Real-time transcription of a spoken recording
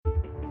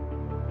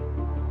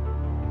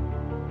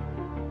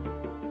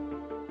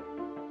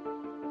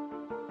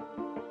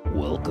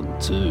Welcome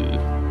to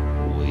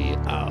We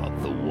Are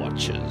the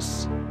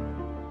Watchers.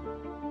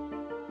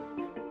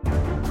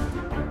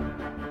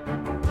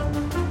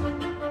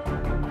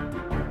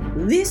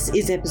 This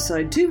is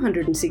episode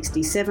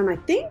 267, I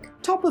think.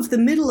 Top of the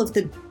middle of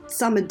the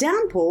summer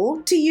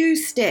downpour to you,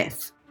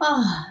 Steph.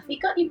 Oh, have you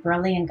got your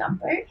brolly and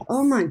gumboot?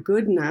 Oh my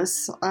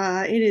goodness.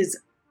 It is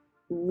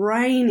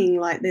raining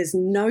like there's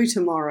no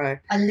tomorrow.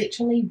 I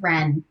literally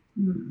ran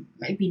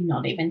maybe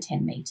not even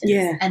 10 metres.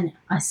 Yeah. And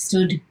I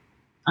stood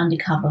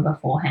undercover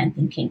beforehand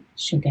thinking, I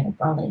should get a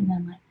brolly. And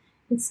I'm like,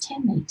 it's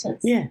 10 metres.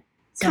 Yeah.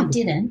 So I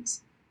didn't.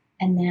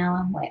 And now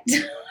I'm wet.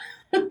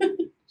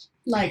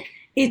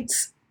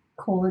 It's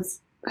cause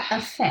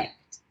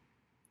effect.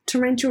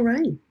 torrential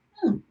rain.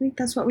 I think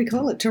that's what we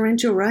call it,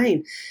 torrential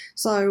rain.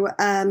 So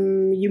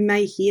you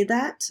may hear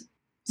that.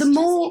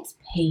 It's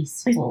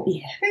peaceful.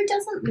 Yeah. Who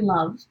doesn't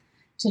love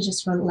to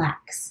just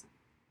relax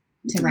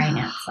to rain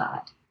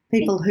outside?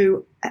 People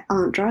who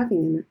aren't driving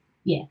in it.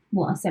 Yeah.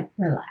 Well, I said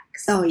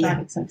relax. Oh, yeah.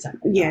 Driving sounds like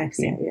Yeah,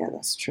 relaxing. yeah,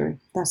 that's true.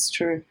 That's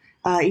true.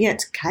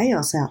 It's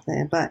chaos out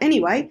there. But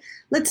anyway,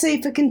 let's see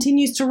if it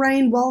continues to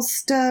rain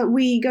whilst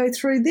we go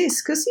through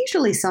this, because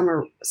usually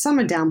summer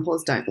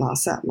downpours don't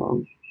last that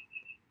long.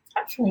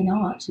 Hopefully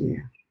not.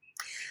 Yeah.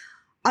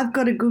 I've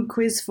got a good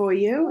quiz for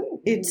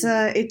you. It's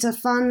a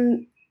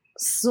fun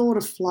sort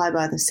of fly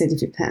by the seat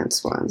of your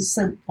pants one.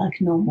 So, like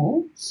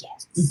normal?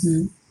 Yes.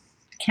 Mm-hmm.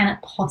 Can it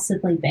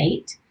possibly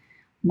beat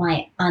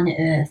my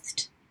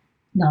unearthed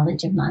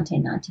knowledge of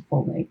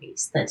 1994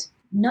 movies that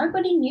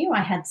nobody knew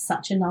I had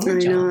such a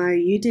knowledge I of? know,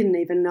 you didn't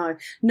even know.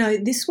 No,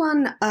 this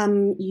one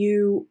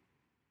you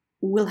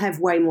will have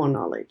way more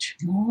knowledge.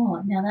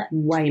 Oh,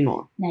 Way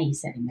more. now you're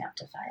setting me up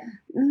to fail.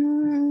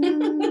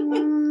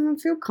 I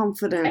feel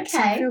confident. Okay.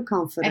 I feel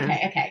confident.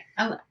 Okay.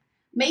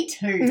 Me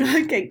too.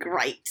 Okay,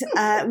 great.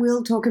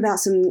 We'll talk about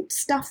some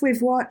stuff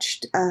we've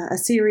watched, a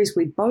series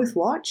we both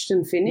watched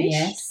and finished,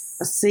 Yes.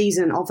 a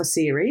season of a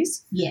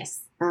series,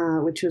 Yes.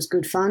 which was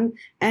good fun,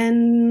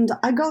 and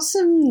I got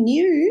some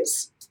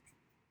news.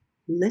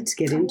 Let's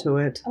get into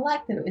it. I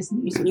like that it was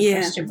news with a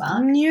question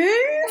mark.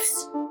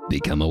 News?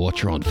 Become a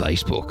watcher on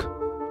Facebook.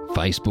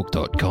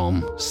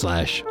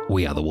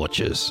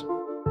 Facebook.com/WeAreTheWatchers.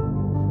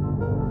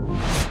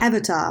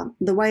 Avatar,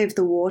 The Way of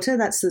the Water,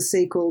 that's the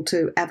sequel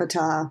to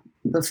Avatar,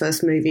 the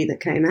first movie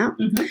that came out.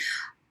 Mhm.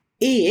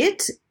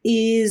 It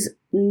is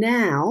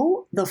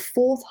now the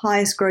fourth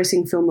highest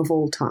grossing film of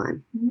all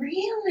time.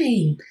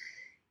 Really?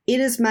 It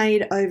has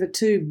made over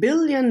 $2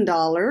 billion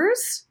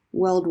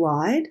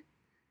worldwide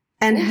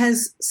and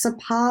has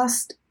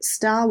surpassed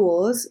Star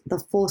Wars The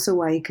Force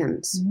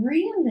Awakens.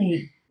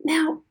 Really?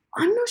 Now,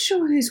 I'm not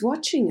sure who's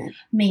watching it.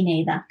 Me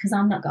neither, because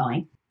I'm not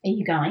going. Are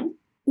you going?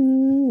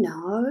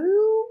 No,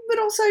 but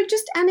also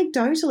just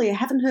anecdotally, I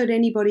haven't heard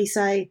anybody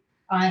say,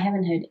 I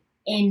haven't heard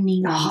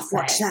anyone I've say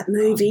watched that it.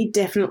 movie,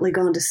 definitely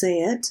gone to see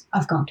it.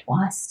 I've gone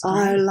twice. Oh,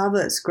 I love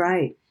it, it's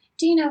great.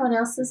 Do you know what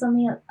else is on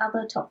the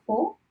other top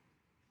four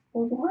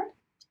worldwide?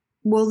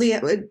 Well,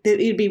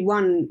 it'd be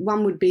one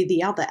would be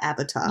the other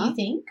Avatar. You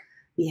think?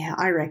 Yeah,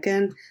 I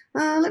reckon.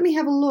 Let me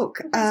have a look.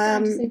 Let's go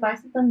to see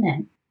both of them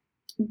then.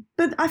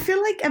 But I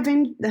feel like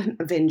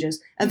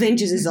Avengers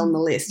is on the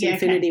list, Yeah,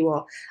 Infinity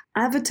War.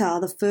 Avatar,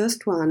 the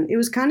first one, it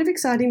was kind of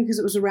exciting because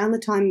it was around the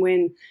time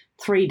when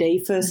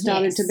 3D first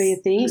started to be a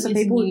thing. It So was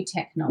people, new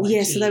technology.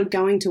 yeah, so they were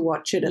going to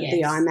watch it at the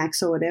Yes.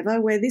 IMAX or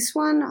whatever, where this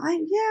one,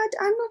 I'm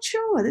not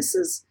sure. This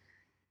is,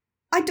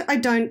 I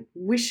don't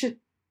wish it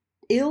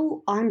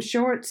ill. I'm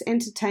sure it's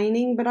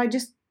entertaining, but I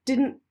just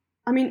didn't,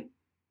 I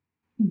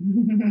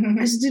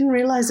just didn't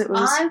realise it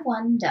was. I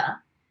wonder,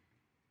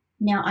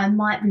 now I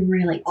might be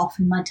really off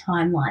in my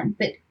timeline,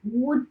 but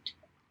would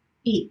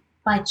it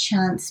by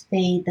chance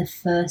be the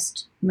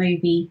first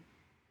movie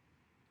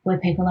where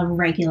people are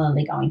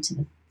regularly going to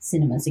the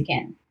cinemas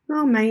again?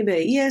 Oh,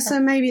 maybe. Yeah,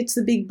 so maybe it's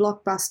the big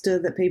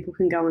blockbuster that people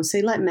can go and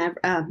see, like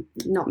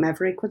not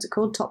Maverick, what's it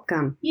called? Top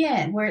Gun.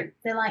 Yeah, where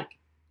they're like,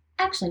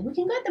 actually, we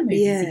can go to the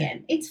movies Yeah.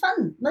 again. It's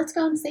fun. Let's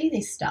go and see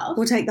this stuff.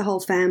 We'll take the whole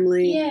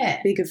family,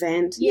 Yeah. big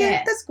event.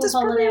 Yeah, that's school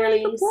probably a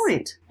really good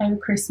holidays. point. Over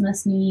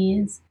Christmas, New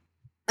Year's.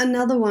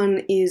 Another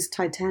one is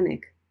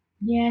Titanic,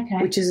 Yeah,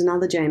 okay. which is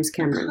another James I'm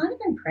Cameron. kind of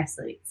impressed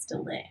that it's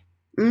still there.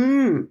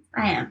 Mm,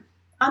 I am.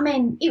 I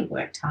mean, it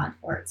worked hard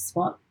for its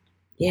spot.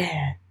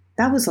 yeah,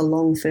 that was a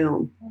long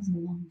film. It was a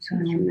long I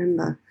time.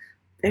 remember.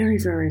 Very,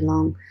 very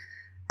long.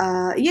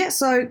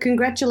 So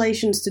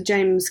congratulations to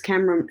James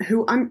Cameron,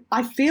 who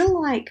I feel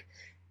like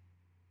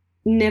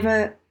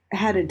never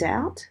had a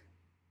doubt.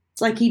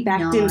 It's like he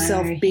backed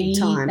himself big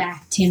time. He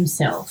backed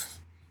himself.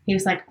 He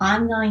was like,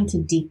 I'm going to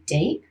dig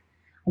deep.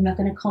 I'm not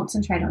going to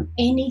concentrate on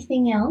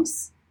anything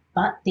else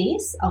but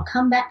this. I'll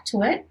come back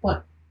to it,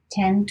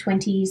 10,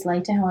 20 years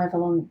later, however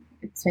long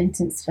it's been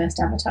since first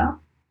Avatar.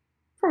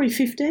 Probably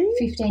 15.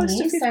 15 Close to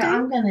years. 15. So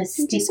I'm going to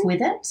stick Interesting.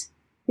 with it.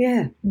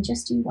 Yeah. And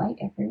just you wait,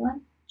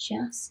 everyone.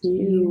 Just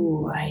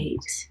You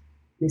wait.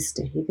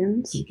 Mr.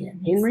 Higgins.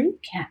 Higgins. Henry?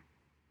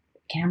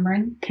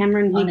 Cameron.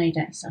 Cameron. Oh, no, you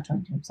don't. He's not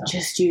talking to himself.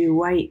 Just you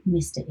wait.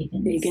 Mr.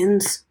 Higgins.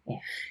 Higgins. Yeah.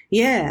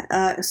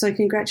 Yeah. So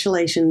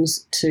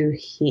congratulations to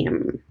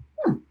him.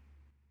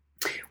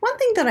 One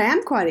thing that I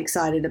am quite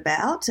excited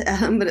about,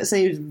 but it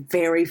seems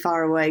very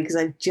far away because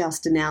I've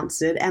just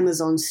announced it,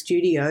 Amazon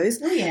Studios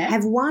Oh, yeah.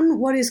 have won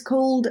what is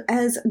called,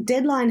 as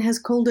Deadline has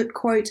called it,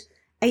 quote,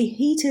 a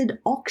heated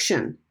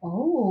auction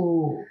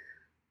Oh.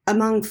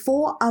 among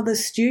 4 other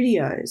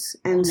studios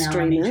and Now I'm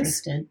streamers.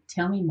 interested.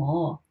 Tell me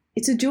more.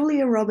 It's a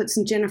Julia Roberts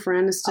and Jennifer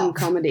Aniston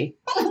comedy.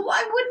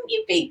 Why wouldn't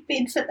you big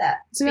bid for that?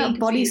 It's about Big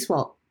body bid.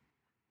 swap.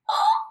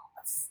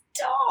 Oh,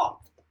 stop.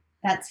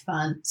 That's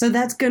fun. So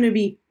that's going to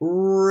be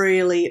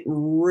really,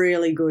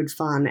 really good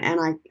fun. And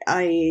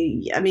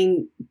I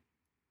mean,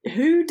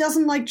 who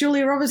doesn't like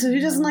Julia Roberts and who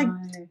doesn't like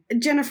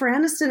Jennifer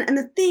Aniston? And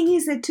the thing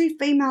is, they're 2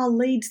 female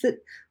leads that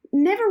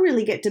never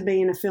really get to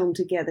be in a film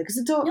together because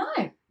it's all,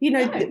 No.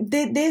 no.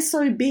 they're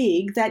so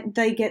big that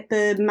they get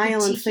the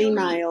male and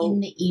Particularly female. in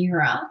the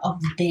era of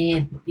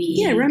their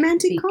big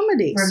romantic big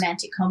comedies.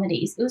 romantic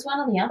comedies. It was one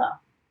or the other.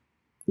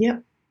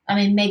 Yep. I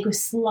mean, Meg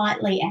was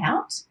slightly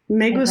out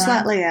Meg was Okay.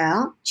 slightly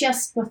out.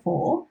 just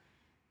before.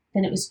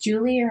 Then it was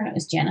Julia and it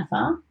was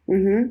Jennifer.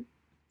 Mm-hmm.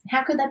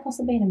 How could they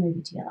possibly be in a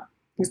movie together?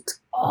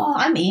 Oh,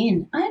 I'm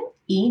in. I'm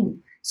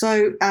in.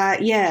 So,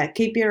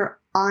 keep your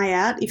eye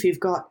out if you've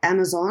got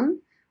Amazon,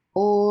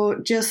 or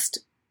just,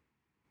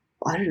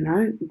 I don't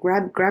know,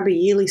 grab a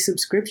yearly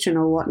subscription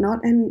or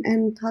whatnot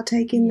and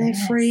partake in their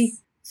Yes.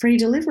 free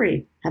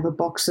delivery. Have a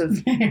box of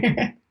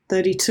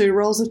 32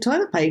 rolls of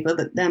toilet paper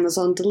that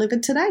Amazon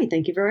delivered today.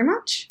 Thank you very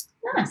much.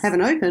 Nice.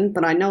 Haven't opened,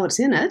 but I know it's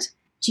in it.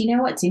 Do you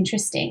know what's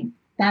interesting?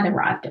 That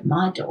arrived at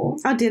my door.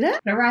 I did it.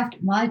 It arrived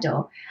at my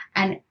door,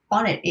 and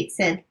on it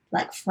said,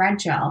 like,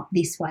 fragile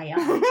this way up.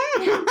 So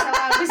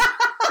I was...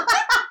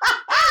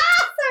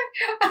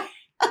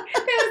 There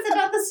was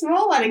another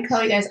small one, and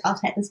Chloe goes, I'll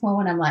take the small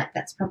one. I'm like,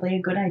 that's probably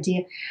a good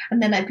idea.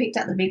 And then I picked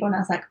up the big one. I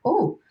was like,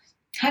 oh,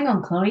 hang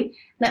on, Chloe.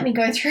 Let me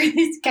go through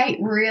this gate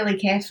really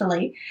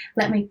carefully.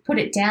 Let me put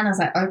it down as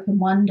I open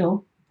one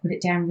door. Put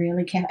it down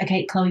really carefully.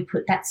 Okay, Chloe,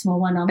 put that small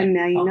one on. And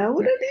now you know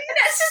what it is. And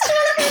that's just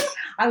what it is.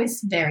 I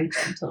was very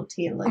gentle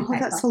to your Oh,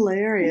 that's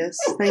hilarious.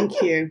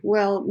 Thank you.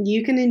 Well,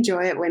 you can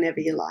enjoy it whenever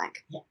you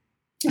like.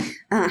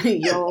 Yeah.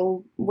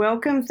 You're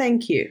welcome.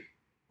 Thank you.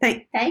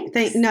 Thanks.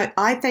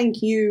 I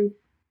thank you.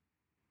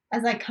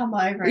 As I come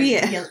over and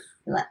Yeah. you're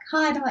like,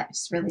 hi, I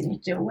just really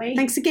need to do a wee.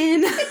 Thanks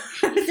again. He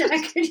said I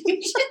could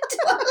use your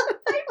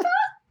toilet paper.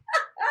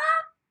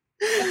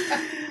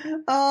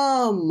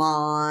 Oh,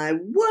 my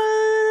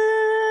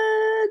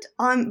word.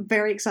 I'm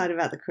very excited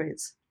about the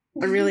quiz.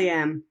 I really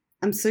am.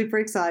 I'm super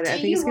excited. I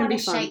think it's going to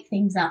be fun. Do you want to shake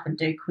things up and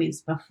do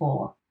quiz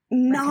before?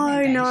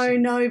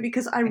 No,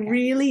 because I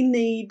really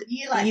need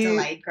You like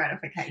delayed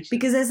gratification.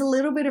 because there's a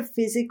little bit of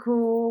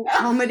physical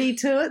comedy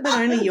to it that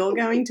only you're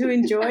going to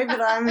enjoy,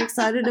 but I'm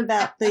excited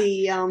about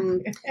the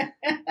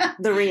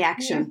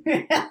reaction.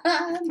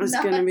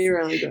 It's going to be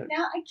really good.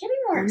 Now I'm getting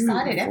more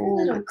excited. Every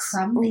little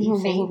crumb that you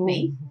feed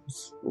me.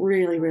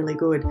 Really, really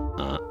good.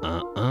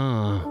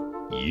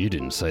 You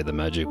didn't say the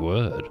magic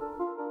word.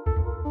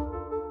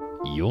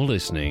 You're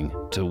listening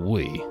to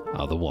We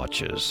Are the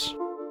Watchers.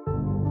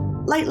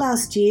 Late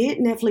last year,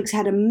 Netflix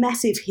had a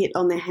massive hit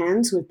on their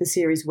hands with the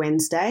series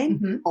Wednesday.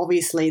 Mm-hmm.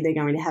 Obviously, they're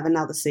going to have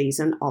another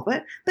season of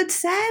it. But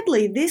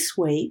sadly, this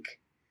week,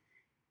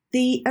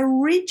 the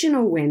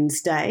original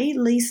Wednesday,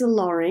 Lisa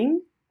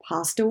Loring,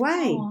 passed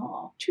away.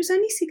 Oh, She was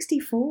only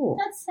 64.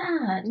 that's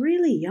sad.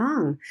 Really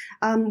young.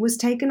 Was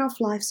taken off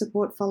life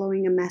support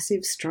following a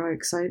massive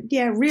stroke. So,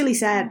 yeah, really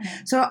sad.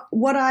 So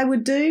what I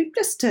would do,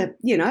 just to,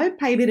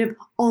 pay a bit of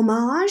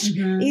homage,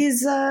 Mhm.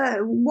 is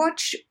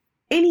watch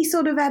any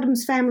sort of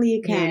Addams Family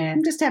you can Yeah.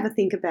 and just have a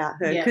think about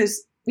her Yeah.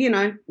 because,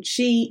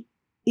 she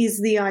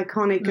is the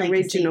iconic Legacy.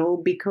 original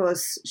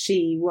because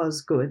she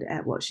was good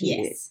at what she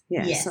did. Yes.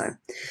 Yeah, Yes.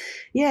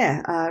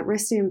 so,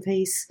 rest in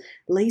peace,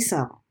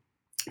 Lisa.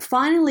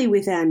 Finally,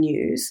 with our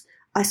news,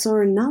 I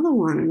saw another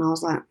one and I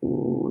was like,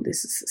 oh,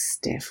 this is a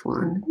Steph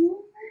one.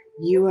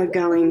 You are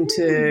going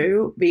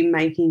to be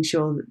making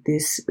sure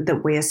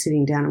that we are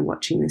sitting down and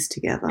watching this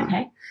together.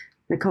 Okay.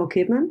 Nicole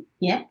Kidman,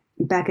 Yeah.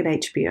 back at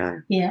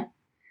HBO. Yeah.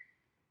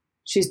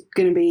 She's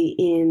going to be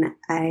in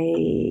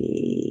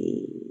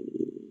a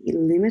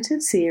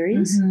limited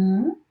series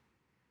Mm-hmm.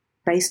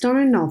 based on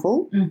a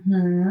novel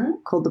Mm-hmm.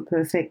 called The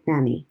Perfect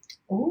Nanny.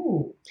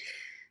 Oh.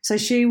 So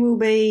she will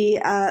be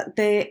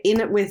there in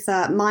it with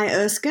Maya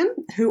Erskine,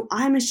 who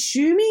I'm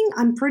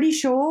pretty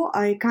sure,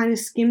 I kind of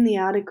skimmed the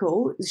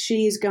article,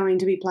 she is going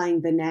to be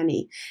playing the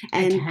nanny.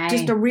 And Okay.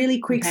 just a really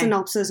quick Okay.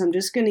 synopsis, I'm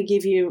just going to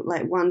give you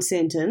like one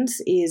sentence,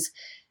 is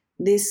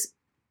this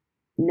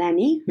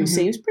nanny, who Mhm.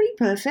 seems pretty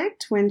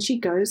perfect when she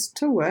goes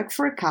to work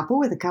for a couple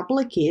with a couple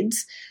of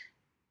kids,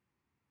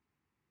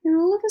 and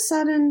all of a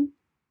sudden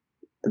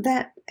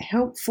that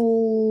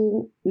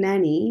helpful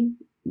nanny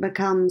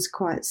becomes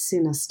quite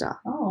sinister.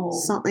 Oh.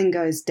 Something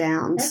goes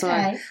down. Okay.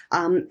 So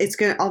it's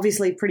going to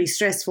obviously pretty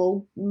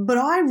stressful. But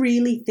I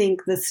really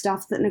think the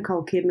stuff that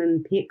Nicole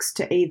Kidman picks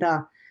to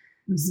either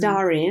Mhm.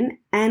 star in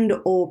and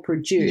or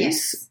produce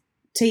Yes.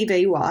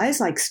 TV-wise,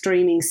 like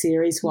streaming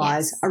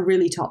series-wise, Yes. are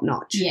really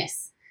top-notch.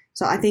 Yes.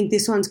 So I think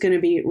this one's going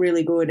to be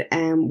really good,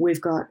 and we've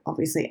got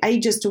obviously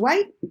ages to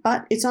wait,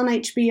 but it's on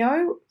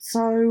HBO,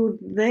 so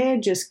they're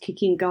just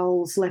kicking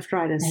goals left,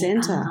 right, and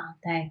centre.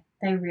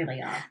 They really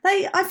are.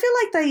 I feel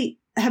like they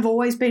have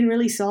always been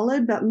really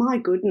solid, but my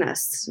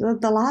goodness,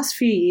 the last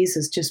few years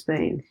has just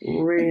been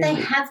really. But they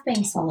have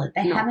been solid.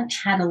 They haven't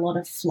had a lot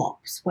of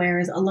flops,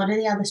 whereas a lot of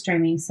the other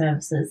streaming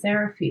services,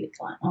 there are a few that's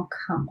like, oh,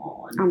 come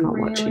on. I'm not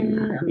really? watching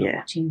that. I'm not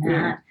watching that.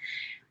 Yeah.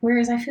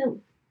 Whereas I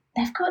feel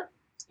they've got,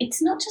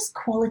 it's not just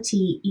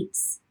quality,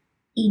 it's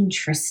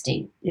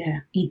interesting. Yeah.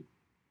 It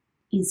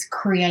is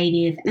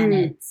creative and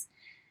it's,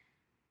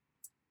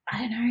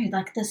 I don't know,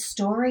 like the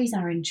stories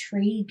are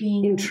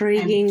intriguing and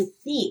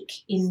thick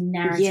in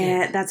narrative.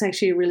 Yeah, that's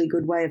actually a really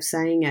good way of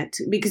saying it,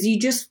 because you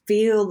just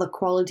feel the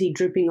quality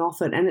dripping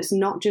off it, and it's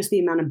not just the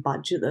amount of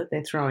budget that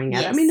they're throwing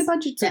at it. I mean, the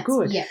budgets are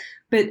good,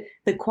 but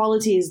the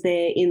quality is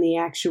there in the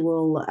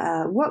actual,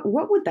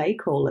 what would they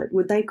call it?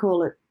 Would they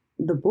call it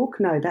the book?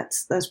 No,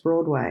 that's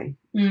Broadway.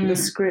 The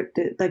script,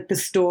 like the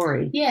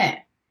story. Yeah.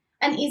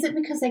 And is it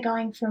because they're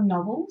going from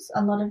novels?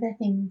 A lot of their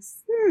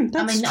things,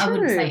 that's true. I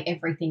wouldn't say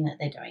everything that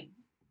they're doing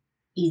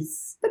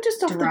is, but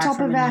just off the top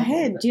of our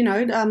head, you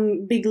know,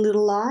 Big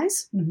Little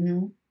Lies,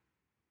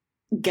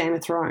 Game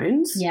of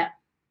Thrones. Yeah.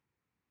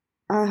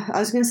 I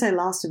was going to say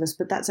Last of Us,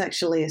 but that's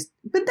actually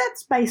but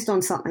that's based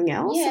on something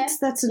else. Yeah.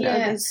 That's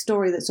a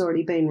story that's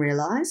already been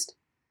realised.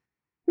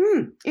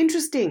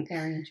 Interesting.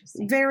 Very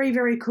interesting. Very,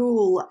 very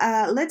cool.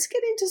 Let's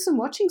get into some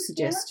watching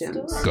suggestions.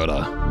 Yeah, let's do it. Got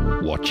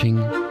a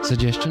watching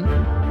suggestion?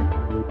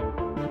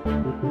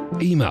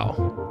 Email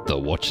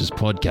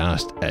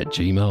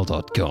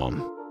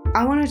thewatcherspodcast@gmail.com.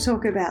 I want to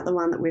talk about the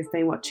one that we've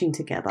been watching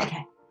together.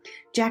 Okay.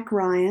 Jack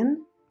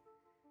Ryan,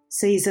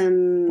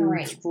 season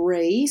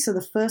 3. So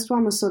the first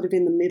one was sort of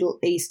in the Middle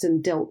East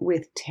and dealt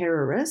with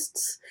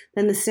terrorists.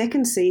 Then the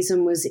second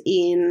season was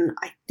in,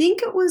 I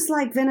think it was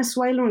like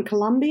Venezuela and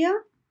Colombia.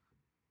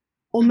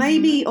 Or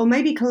maybe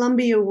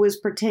Colombia was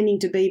pretending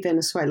to be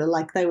Venezuela,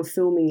 like they were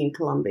filming in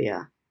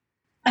Colombia.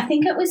 I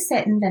think it was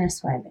set in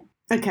Venezuela.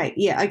 Okay,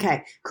 yeah,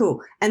 okay,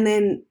 cool. And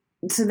then,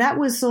 so that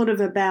was sort of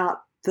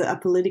about a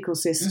political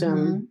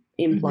system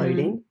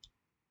imploding.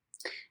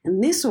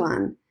 And this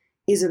one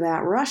is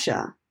about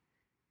Russia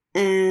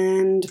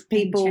and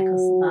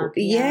people,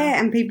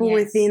 and people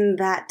within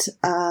that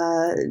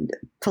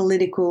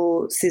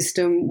political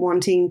system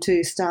wanting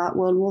to start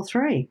World War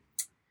III.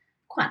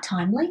 Quite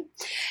timely.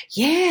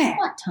 Yeah.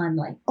 Quite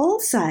timely.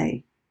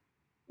 Also,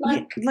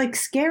 like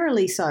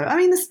scarily so. I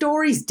mean, the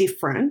story's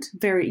different,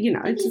 very, you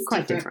know, it's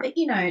quite different. But,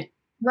 you know,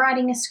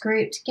 writing a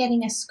script,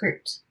 getting a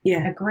script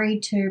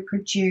agreed to,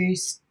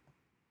 produced,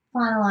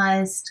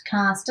 finalised,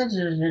 cast,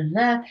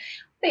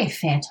 be a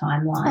fair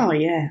timeline. Oh,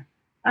 yeah.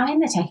 I mean,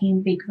 they're taking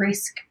a big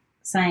risk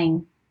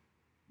saying,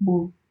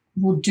 we'll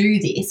do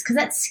this, because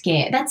that's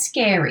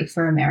scary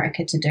for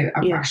America to do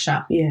a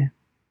Russia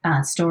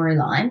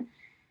storyline.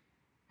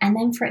 And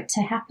then for it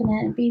to happen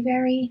and be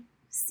very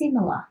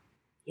similar.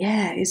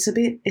 Yeah, it's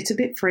a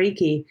bit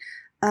freaky.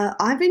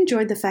 I've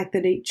enjoyed the fact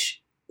that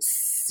each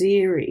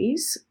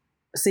season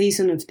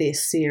of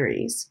this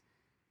series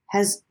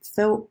has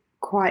felt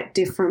quite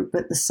different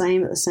but the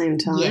same at the same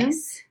time.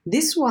 Yes.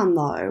 This one,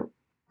 though,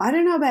 I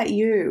don't know about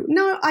you.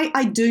 No,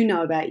 I do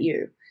know about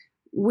you.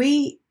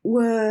 We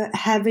were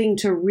having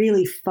to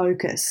really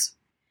focus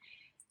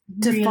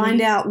to find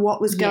out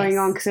what was going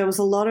on, because there was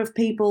a lot of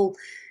people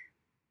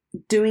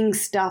doing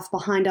stuff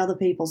behind other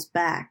people's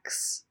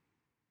backs.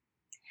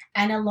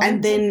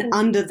 And then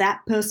under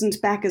that person's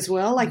back as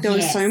well. Like there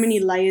were so many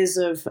layers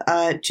of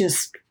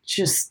just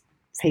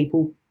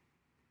people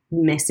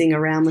messing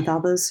around with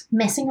others.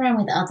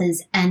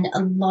 And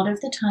a lot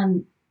of the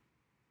time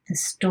the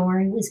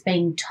story was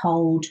being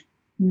told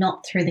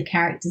not through the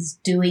characters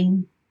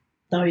doing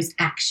those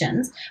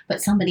actions, but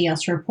somebody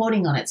else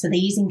reporting on it. So they're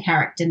using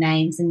character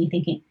names and you're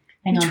thinking,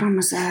 Which one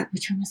was that?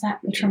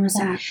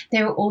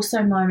 There were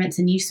also moments,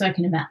 and you've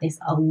spoken about this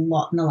a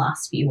lot in the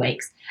last few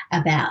weeks,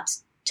 about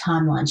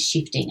timelines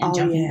shifting and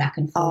jumping back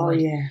and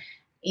forward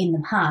in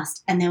the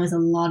past. And there was a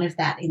lot of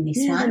that in this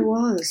one. Yeah, there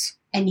was.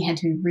 And you had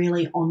to be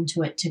really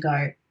onto it to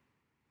go,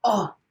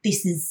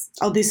 this is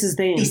them.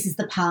 This is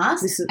the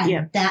past.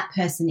 That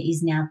person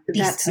is now this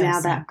person.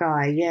 Now that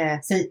guy, yeah.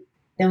 So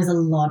there was a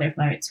lot of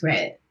moments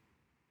where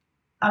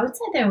I would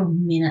say there were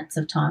minutes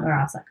of time where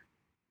I was like,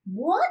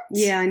 what?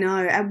 Yeah, I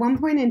know. At one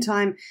point in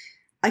time,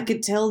 I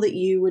could tell that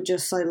you were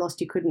just so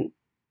lost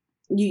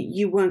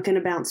you weren't going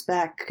to bounce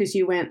back, because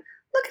you went,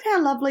 look at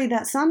how lovely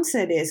that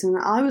sunset is. And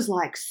I was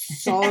like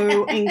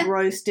so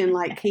engrossed in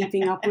like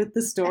keeping up with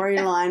the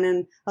storyline.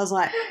 And I was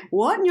like,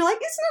 what? And you're like,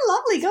 isn't it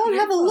lovely? Go and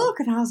have a look.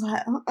 And I was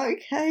like, oh,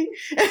 okay.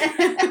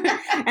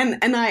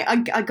 and I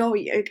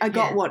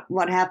got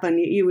what happened.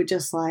 You were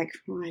just like,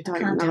 I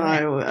don't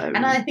know.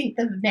 And I think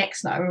the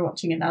next night we were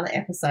watching another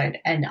episode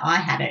and I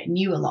had it and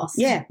you were lost.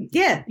 Yeah,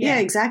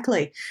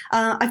 exactly.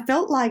 I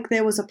felt like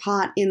there was a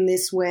part in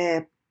this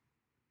where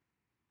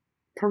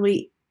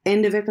probably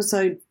end of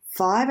episode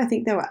 5, I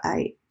think there were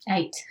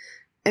 8.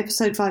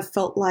 Episode 5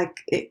 felt like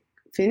it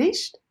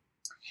finished.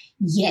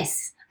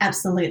 Yes,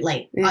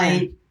 absolutely.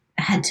 Yeah.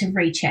 I had to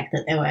recheck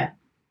that there were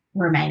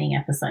remaining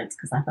episodes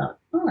because I thought,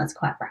 oh, that's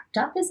quite wrapped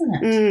up, isn't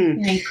it? Mm.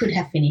 You know, you could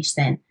have finished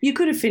then. You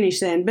could have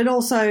finished then, but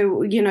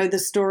also, you know, the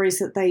stories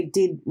that they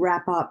did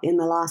wrap up in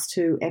the last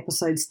 2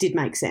 episodes did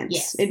make sense.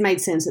 Yes. It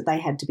made sense that they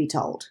had to be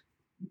told.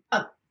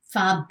 A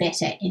far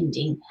better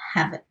ending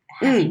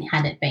having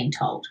had it been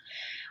told.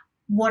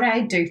 What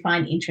I do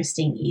find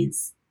interesting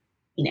is,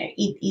 you know,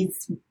 it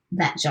is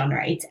that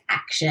genre. It's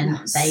action.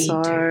 They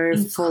So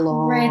do full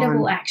on.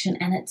 incredible action,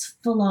 and it's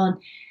full on.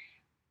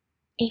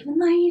 Even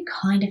though you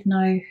kind of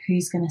know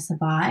who's going to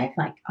survive,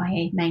 like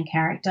i.e. main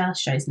character,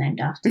 show's named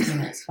after him,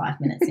 and it's 5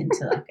 minutes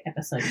into like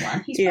episode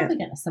 1, he's probably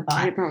going to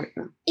survive. Yeah, probably.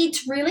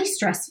 It's really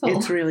stressful.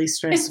 It's really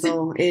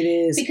stressful. It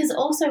is. Because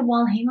also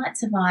while he might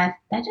survive,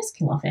 they just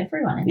kill off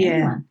everyone and Yeah.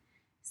 everyone.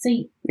 So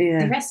the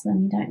Yeah. rest of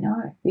them you don't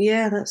know.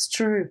 Yeah, that's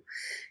true.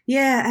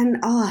 Yeah,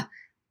 and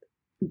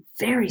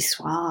very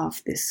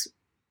suave this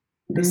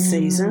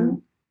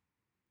season.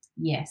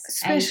 Yes.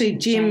 Especially Agent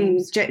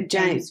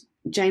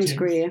James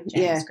Greer.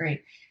 James Greer.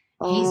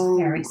 He's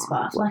very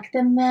suave. Like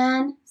the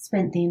man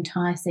spent the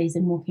entire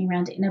season walking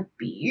around in a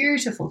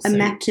beautiful suit.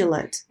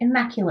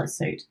 Immaculate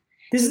suit.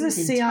 This He is was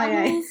the in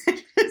CIA.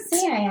 tunnels,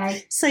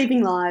 CIA.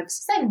 Saving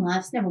lives. Saving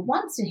lives. Never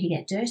once did he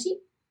get dirty.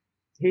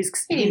 He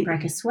didn't He,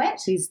 break a sweat.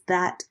 he's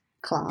that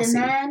classy. The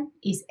man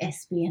is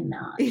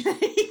espionage.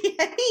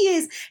 He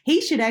is.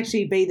 He should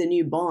actually be the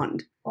new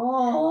Bond.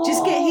 Oh.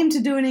 Just get him to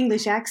do an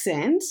English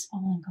accent. Oh,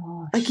 my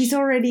gosh. Like he's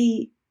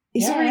already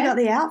got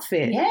the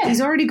outfit. Yeah.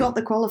 He's already got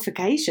the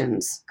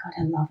qualifications. God,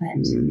 I love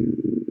it.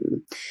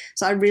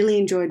 So I really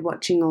enjoyed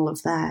watching all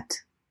of that.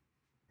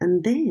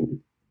 And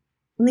then,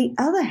 on the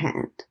other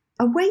hand,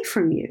 away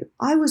from you,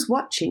 I was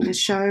watching a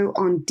show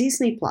on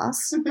Disney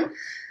Plus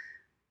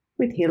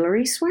with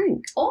Hilary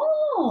Swank.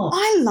 Oh.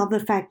 I love the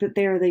fact that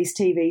there are these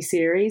TV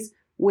series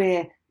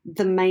where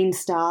the main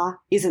star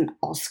is an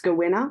Oscar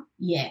winner.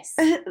 Yes.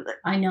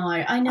 I know. Oh,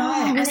 and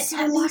we're it's so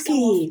happening so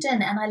lucky.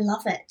 often, and I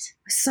love it.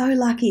 So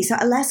lucky. So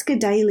Alaska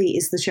Daily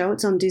is the show.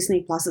 It's on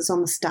Disney Plus. It's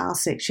on the Star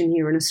section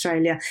here in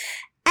Australia.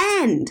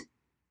 And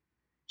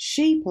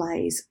she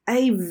plays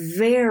a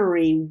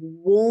very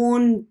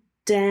worn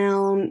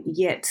down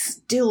yet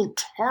still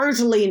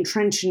totally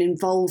entrenched and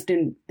involved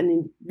in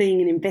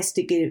being an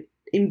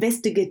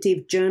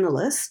investigative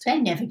journalist. They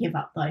never give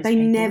up, those They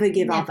people. never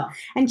give up.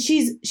 And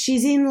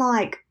she's in,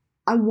 like,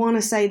 I want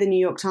to say the New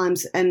York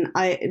Times, and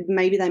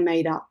maybe they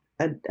made up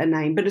a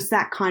name, but it's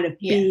that kind of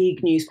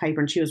big newspaper,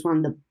 and she was one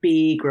of the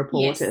big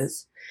reporters.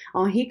 Yes.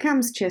 Oh, here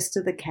comes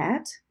Chester the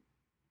cat.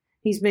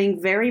 He's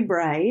being very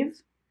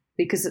brave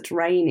because it's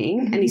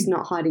raining and he's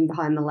not hiding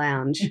behind the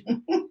lounge.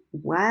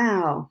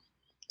 Wow.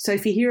 So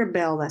if you hear a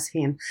bell, that's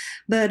him.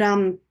 But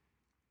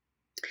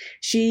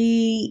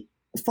she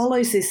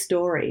follows this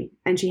story,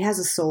 and she has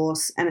a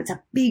source, and it's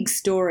a big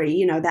story,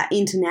 you know, that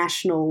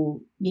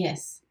international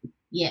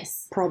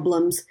Yes.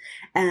 problems.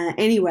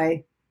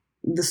 Anyway,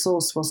 the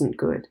source wasn't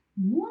good.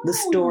 The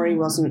story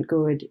wasn't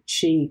good.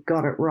 She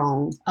got it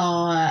wrong.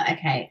 Oh,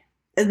 okay.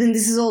 And then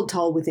this is all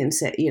told within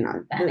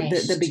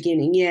the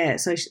beginning. Yeah.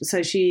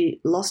 So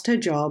she lost her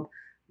job,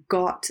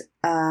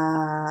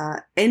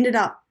 ended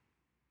up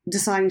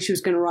deciding she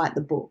was going to write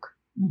the book.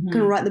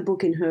 Going to write the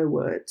book in her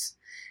words.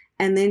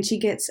 And then she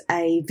gets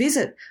a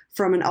visit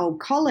from an old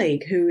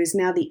colleague who is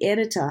now the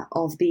editor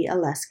of the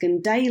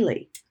Alaskan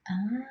Daily.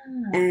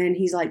 And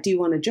he's like, do you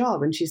want a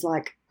job? And she's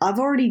like, I've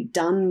already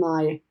done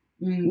my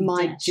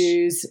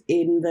dues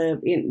in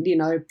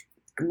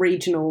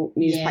regional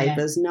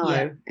newspapers. Yeah, no.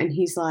 yeah. And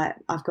he's like,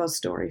 I've got a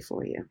story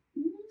for you.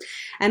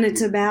 And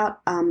it's about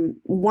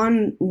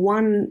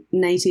one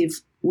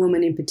Native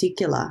woman in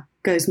particular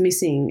goes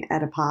missing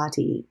at a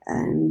party,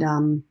 and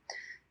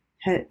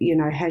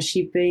has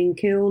she been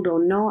killed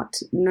or not?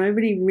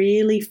 Nobody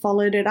really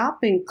followed it up,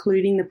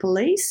 including the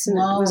police, and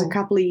it was a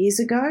couple of years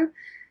ago.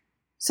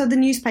 So the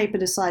newspaper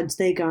decides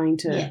they're going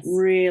to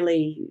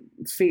really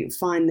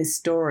find this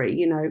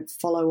story,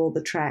 follow all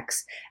the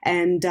tracks.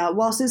 And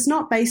whilst it's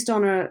not based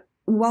on a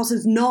real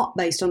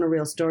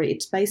story,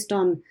 it's based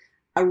on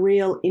a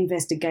real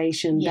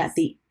investigation that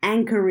the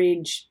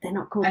Anchorage, they're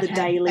not called the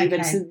Daily, but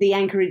it's the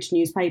Anchorage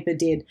newspaper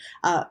did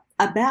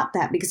about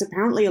that, because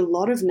apparently a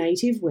lot of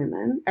Native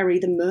women are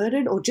either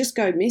murdered or just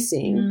go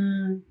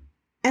missing,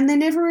 and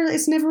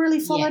it's never really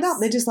followed up.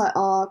 They're just like,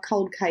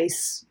 cold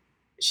case,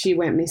 she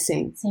went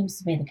missing. Seems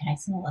to be the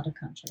case in a lot of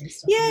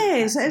countries.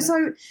 Yeah,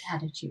 so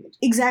attitude.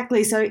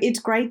 Exactly. So it's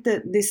great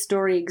that this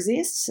story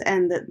exists,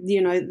 and that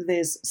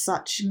there's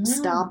such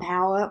star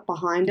power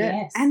behind it,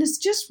 and it's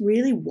just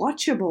really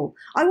watchable.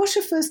 I watched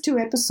the first 2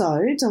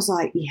 episodes. I was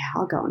like, yeah,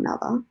 I'll go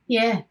another.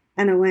 Yeah,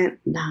 and I went,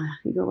 nah,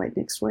 you got to wait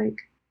next week.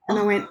 And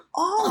I went,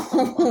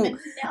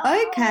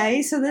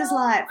 okay. So there's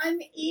I'm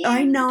in.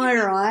 I know,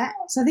 right?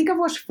 So I think I've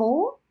watched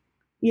 4.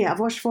 Yeah, I've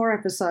watched 4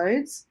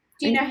 episodes.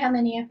 Do you know how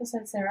many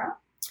episodes there are?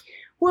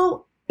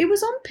 Well, it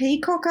was on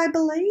Peacock, I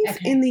believe,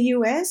 in the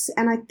US,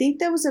 and I think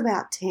there was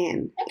about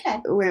 10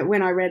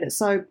 when I read it.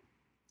 So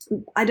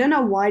I don't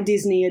know why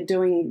Disney are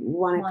doing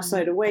one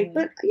episode a week,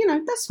 but,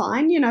 that's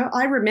fine.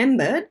 I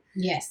remembered.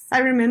 Yes. I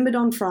remembered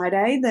on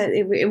Friday that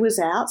it was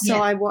out, so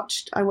Yeah. I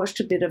watched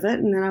a bit of it,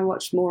 and then I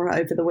watched more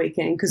over the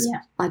weekend because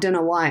Yeah. I don't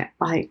know why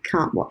I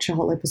can't watch a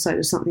whole episode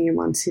of something in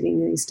one sitting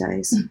these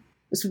days.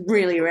 It's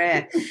really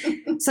rare.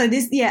 So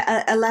this,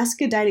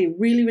 Alaska Daily,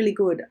 really, really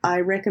good. I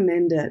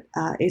recommend it.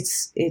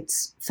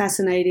 It's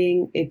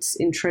fascinating. It's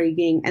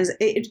intriguing, and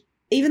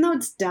even though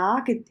it's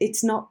dark,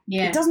 it's not.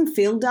 Yeah. It doesn't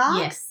feel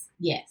dark.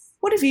 Yes.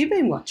 What have you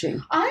been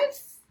watching? I've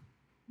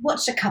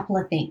watched a couple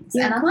of things,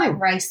 Yeah, and I cool. might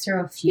race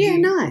through a few Yeah,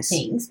 nice.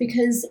 things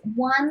because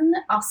one,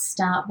 I'll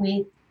start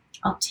with,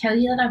 I'll tell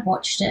you that I've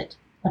watched it,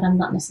 but I'm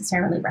not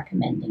necessarily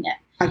recommending it.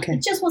 Okay.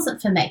 It just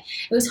wasn't for me.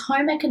 It was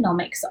Home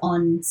Economics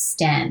on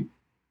Stan.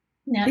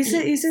 Now, Is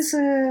this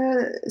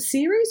a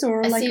series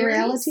or A like series? a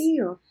reality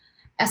or?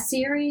 a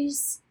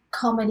series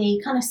comedy,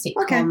 kind of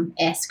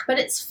sitcom-esque, but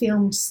it's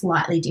filmed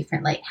slightly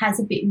differently. It has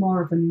a bit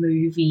more of a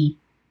movie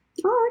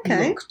Oh,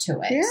 okay. look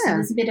to it. Yeah. So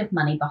there's a bit of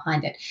money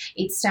behind it.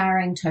 It's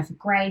starring Topher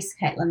Grace,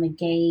 Caitlin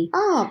McGee.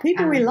 Oh,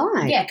 people we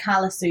like. Yeah,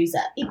 Carla Souza.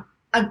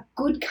 A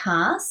good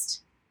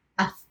cast,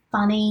 a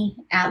funny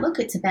outlook.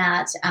 It's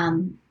about,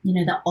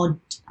 the odd,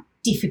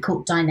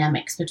 difficult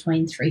dynamics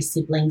between three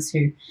siblings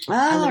who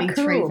are Oh, living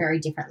three cool. very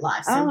different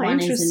lives. So Oh, one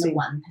is in interesting. the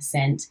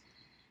 1%,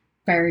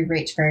 very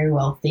rich, very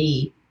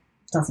wealthy,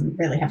 doesn't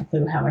really have a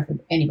clue how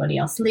anybody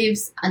else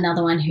lives.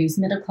 Another one who's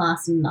middle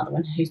class and another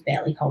one who's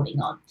barely holding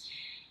on.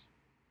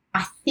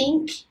 I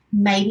think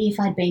maybe if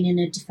I'd been in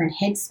a different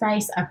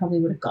headspace, I probably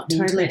would have gotten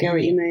Totally into get it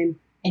what you and mean.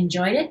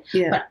 enjoyed it.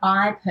 Yeah. But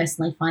I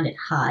personally find it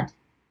hard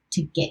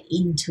to get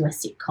into a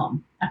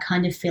sitcom. I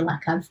kind of feel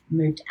like I've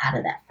moved out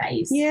of that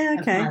phase Yeah,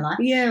 of okay. my life.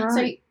 Yeah, right.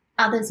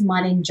 So others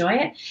might enjoy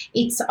it.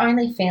 It's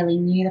only fairly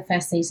new. The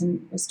first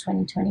season was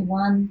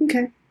 2021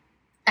 okay.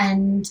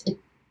 and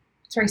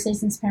 3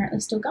 seasons apparently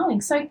still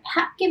going. So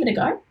give it a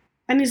go.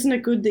 And isn't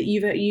it good that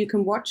you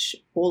can watch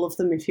all of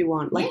them if you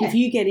want? Like Yeah. if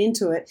you get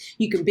into it,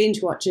 you can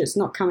binge watch it. It's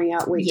not coming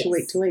out week to Yes,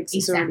 week to week.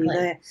 It's already exactly.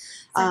 there.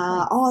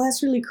 Exactly.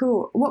 That's really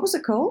cool. What was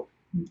it called?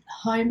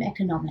 Home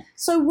Economics.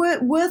 So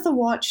worth a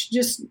watch.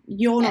 Just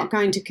you're Yeah. not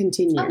going to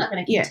continue. I'm not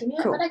going to continue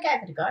cool. it, but I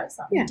gave it a go.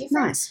 Something Yeah,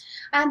 different. nice.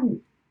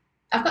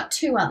 I've got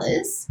 2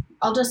 others.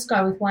 I'll just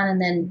go with one and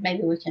then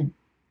maybe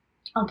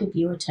I'll give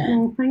you a turn.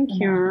 Oh, thank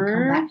and then I can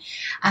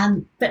come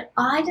you. back. But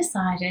I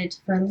decided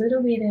for a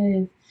little bit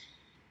of,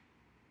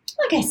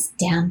 I guess,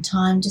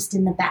 downtime just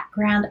in the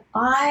background,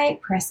 I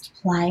pressed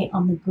play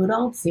on the good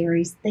old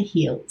series, The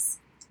Hills.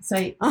 So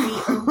the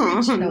Oh,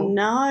 original.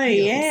 no,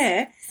 Hills.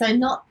 yeah. So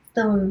not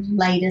the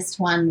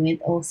latest one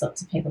with all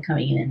sorts of people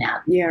coming in and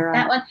out. Yeah, right.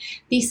 That one.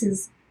 This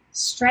is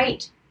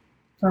straight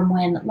from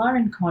when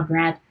Lauren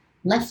Conrad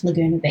left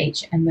Laguna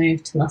Beach and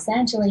moved to Los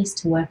Angeles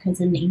to work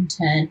as an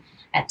intern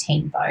at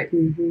Teen Vogue.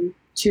 Mm-hmm.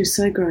 She was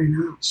so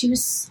grown up. She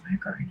was so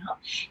grown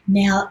up.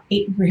 Now,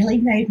 it really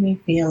made me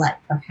feel like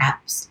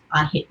perhaps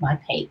I hit my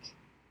peak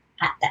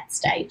at that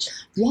stage.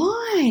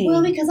 Why?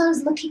 Well, because I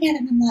was looking at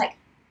it and I'm like,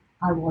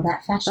 I wore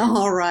that fashion.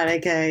 Oh, right,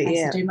 okay, I used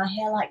yeah. to do my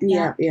hair like that.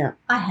 Yeah, yeah.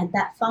 I had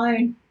that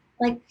phone.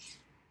 Like,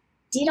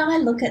 did I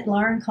look at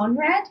Lauren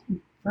Conrad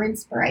for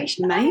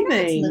inspiration? I don't know,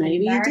 it's a Maybe, little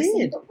maybe you embarrassing,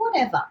 did. But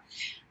whatever.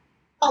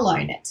 I'll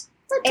own it.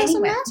 It doesn't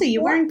Anyway, matter.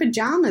 You're wearing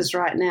pajamas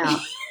right now.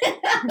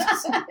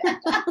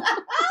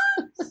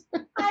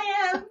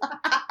 I am.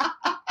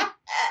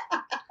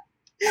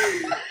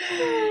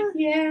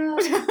 Yeah.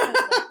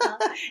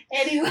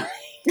 Anyway,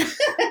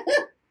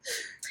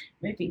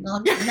 moving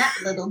on from that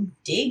little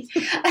dig.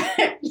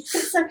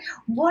 So,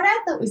 what I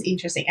thought was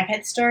interesting, okay,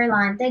 the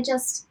storyline, they're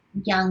just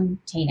young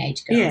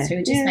teenage girls Yeah, who are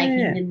just yeah, making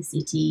yeah. it in the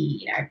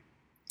city,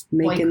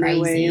 Making their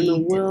way in the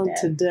crazy, world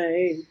da-da-da.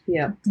 today.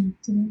 Yeah. Dun,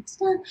 dun, dun,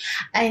 dun.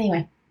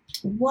 Anyway,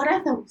 what I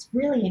thought was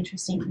really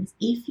interesting is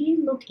if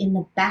you look in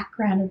the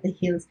background of The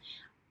Hills,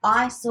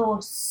 I saw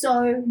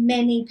so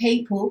many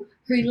people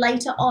who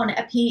later on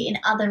appear in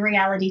other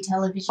reality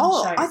television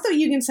Oh, shows. I thought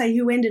you were going to say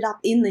who ended up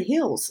in the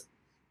hills.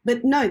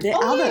 But no, there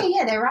are other.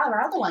 yeah, there are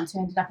other ones who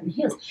ended up in The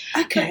Hills.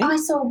 Okay. But I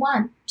saw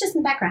one, just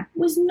in the background,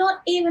 was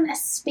not even a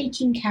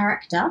speaking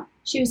character.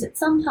 She was at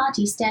some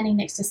party standing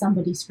next to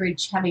somebody's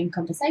fridge having a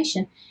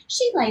conversation.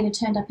 She later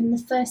turned up in the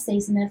first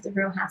season of The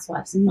Real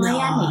Housewives of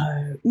Miami.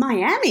 No.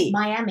 Miami?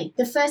 Miami.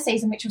 The first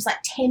season, which was like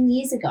 10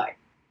 years ago.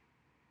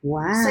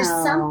 Wow. So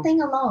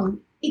something along,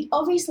 it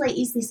obviously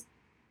is this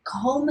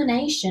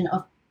culmination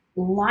of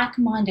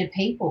like-minded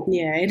people.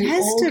 Yeah, it who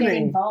has all to get be.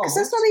 involved. Because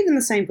that's not even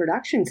the same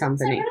production It's a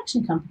company.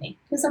 production company.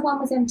 Because the one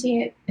was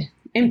MTA,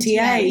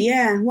 MTA,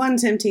 yeah.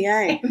 One's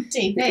MTA.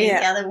 MTV, Yeah.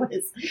 the other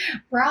was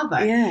Bravo.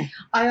 Yeah.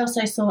 I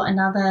also saw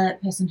another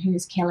person who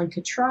is Kelly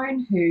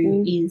Catrone,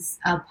 who is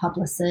a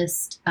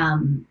publicist,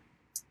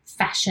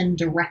 fashion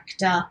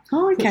director,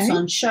 Oh, puts okay.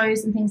 on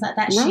shows and things like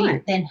that. Right.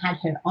 She then had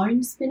her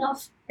own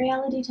spin-off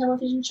reality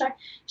television show.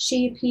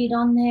 She appeared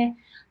on there.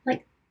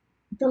 Like,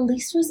 the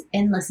list was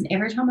endless, and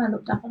every time I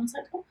looked up, I was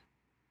like, oh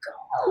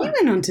my You God,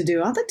 went on to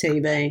do other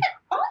TV.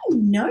 I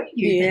know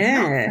you, but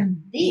not Yeah.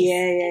 from this.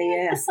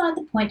 Yeah. Beside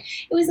the point,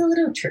 it was a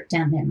little trip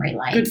down memory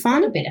lane. Good fun. A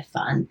little bit of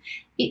fun.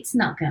 It's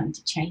not going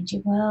to change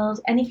your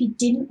world. And if you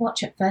didn't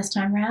watch it first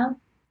time round,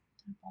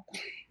 don't bother.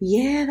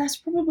 Yeah, that's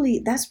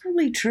probably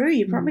true.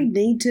 You probably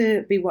need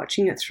to be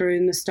watching it through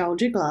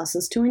nostalgia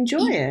glasses to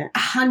enjoy it.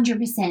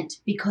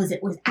 100%, because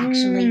it was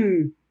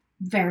actually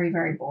very,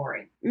 very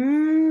boring.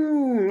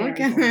 Very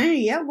Okay.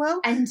 boring. Yeah,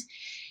 well. And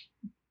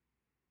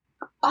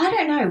I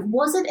don't know,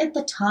 was it at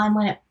the time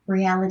when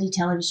reality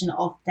television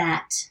of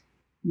that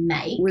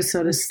make was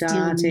sort of still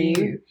starting.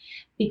 new?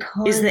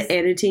 Because Is the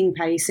editing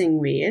pacing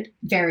weird?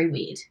 very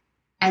weird.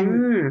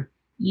 And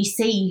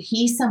you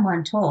hear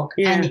someone talk,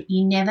 Yeah. and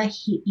you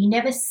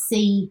never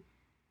see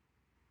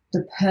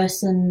the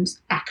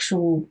person's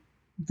actual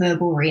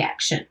verbal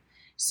reaction.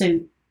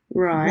 So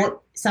Right.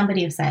 what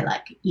somebody will say,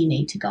 like, you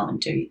need to go and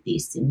do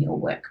this in your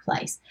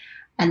workplace,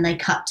 and they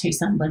cut to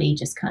somebody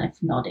just kind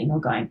of nodding or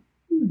going,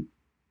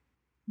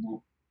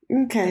 no.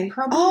 Okay. They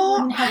probably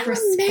wouldn't have I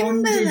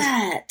remember responded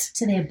that.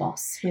 to their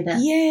boss with a,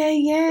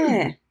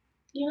 Yeah.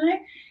 you know?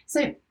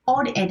 So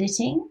odd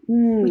editing,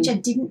 which I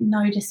didn't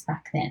notice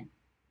back then,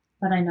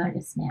 but I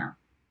notice now.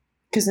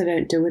 Because they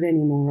don't do it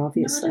anymore, No, I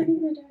obviously. don't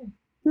think they do.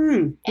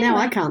 Now Anyway,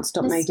 I can't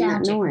stop making that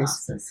nostalgic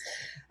noise.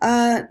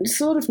 glasses.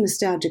 Sort of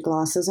nostalgia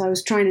glasses. I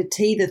was trying to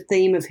tee the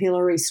theme of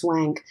Hilary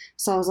Swank.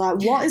 So I was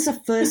like, what is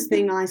the first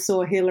thing I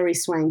saw Hilary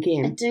Swank I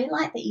in? do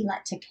like that you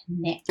like to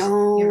connect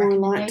Oh, your I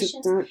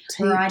recommendations, like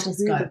to or I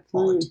just go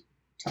odd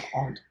to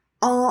odd.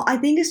 Oh, I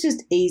think it's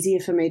just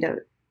easier for me to,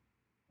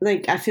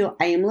 like, I feel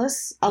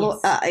aimless.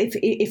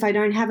 If I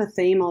don't have a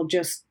theme, I'll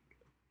just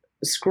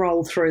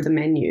scroll through the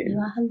menu. You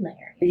are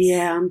hilarious.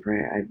 Yeah,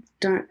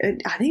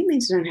 I think it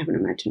means I don't have an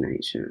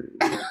imagination.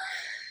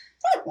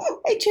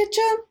 Hey,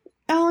 Chicha.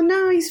 Oh,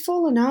 no, he's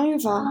fallen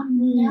over. Oh,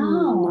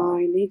 no. No,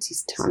 he needs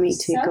his tummy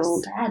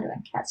tickled. So sad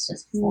when cats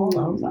just fall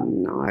over.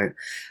 No.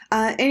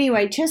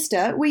 Anyway,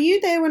 Chester, were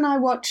you there when I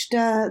watched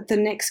The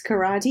Next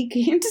Karate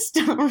Kid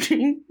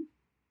starring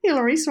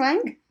Hilary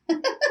Swank? I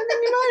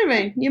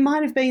think you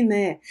might have been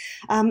there.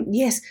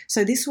 Yes,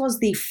 so this was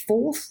the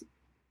fourth,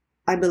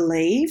 I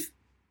believe,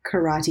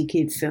 Karate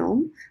Kid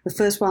film. The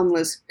first one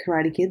was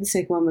Karate Kid, the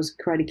second one was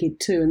Karate Kid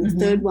 2, and the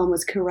third one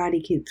was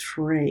Karate Kid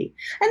 3.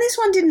 And this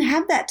one didn't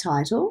have that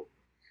title,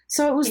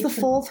 so it was the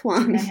fourth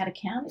one. Do you know how to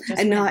count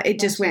it? It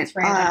just went,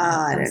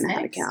 I don't know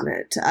how to count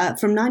it.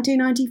 From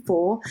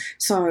 1994,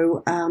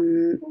 so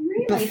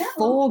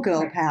before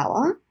Girl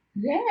Power.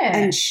 Yeah.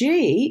 And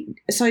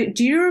so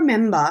do you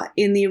remember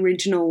in the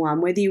original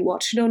one, whether you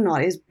watched it or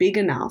not, is big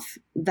enough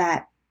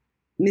that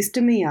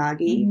Mr.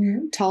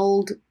 Miyagi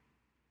told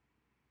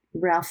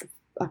Ralph,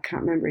 I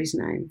can't remember his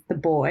name, the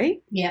boy,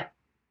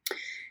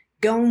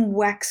 go and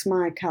wax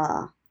my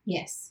car.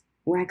 Yes.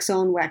 Wax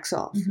on, wax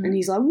off. And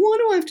he's like, why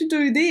do I have to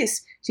do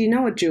this? Do you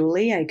know what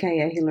Julie,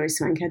 a.k.a. Hilary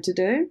Swank, had to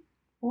do?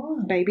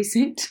 What?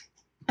 Babysit.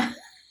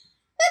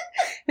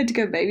 Had to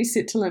go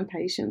babysit to learn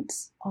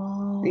patience.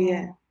 Oh.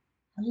 Yeah.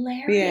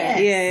 Hilarious.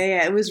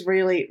 Yeah. It was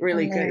really,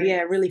 really good.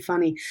 Yeah, really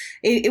funny.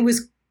 It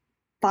was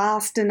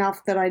fast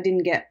enough that I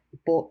didn't get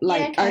bored.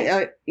 Like,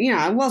 I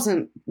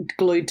wasn't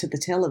glued to the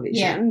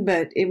television,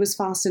 but it was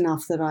fast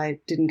enough that I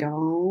didn't go,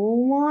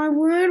 oh, my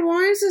word,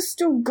 why is this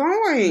still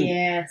going?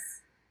 Yes.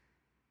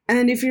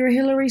 And if you're a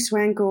Hilary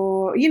Swank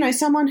or,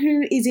 someone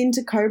who is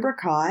into Cobra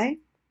Kai,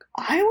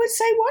 I would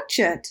say watch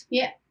it.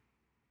 Yeah.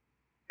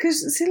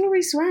 Because it's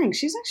Hilary Swank.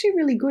 She's actually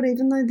really good,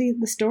 even though the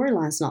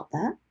storyline's not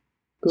that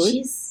good.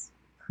 She's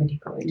pretty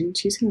good.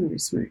 She's Hilary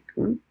Swank,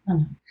 right? I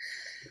know.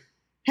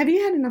 Have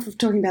you had enough of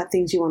talking about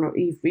things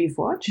you've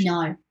watched?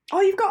 No.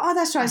 Oh,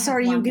 that's right.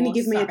 Sorry, you were going to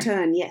give me a sorry.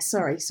 turn. Yes,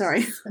 sorry.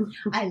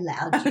 I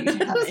allowed you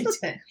to have a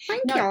turn.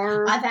 Thank No,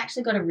 you. I've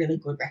actually got a really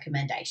good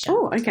recommendation.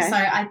 Oh, okay. So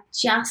I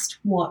just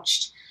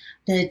watched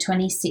the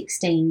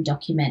 2016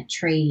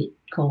 documentary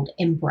called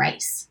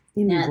Embrace.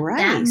 Now,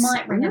 that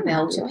might ring a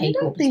bell to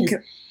people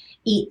because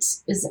it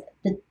was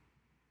the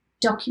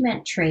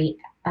documentary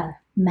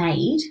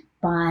made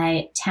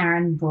by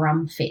Taryn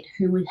Brumfitt,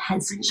 who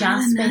has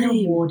just been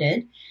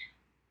awarded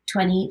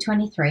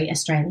 2023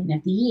 Australian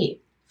of the Year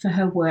for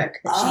her work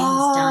that she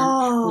has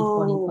done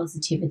with body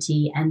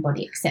positivity and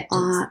body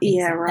acceptance.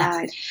 Yeah, like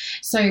right. that.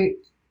 So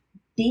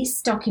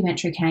this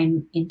documentary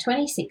came in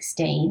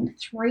 2016,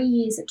 3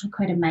 years it took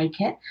her to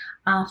make it,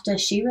 after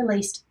she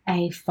released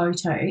a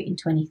photo in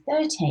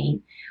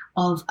 2013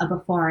 of a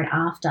before and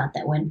after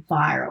that went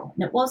viral.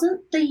 And it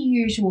wasn't the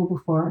usual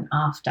before and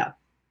after.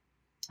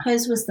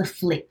 Hers was the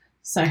flip.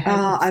 So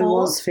her I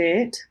was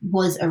fit.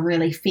 Was a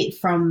really fit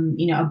from,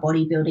 a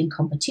bodybuilding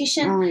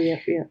competition. Oh,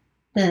 yeah.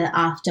 The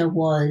after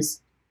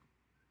was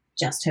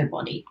just her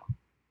body.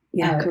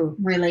 Yeah, cool.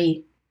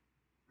 Really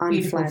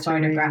beautiful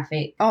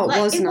photographic. Oh,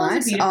 it was it nice.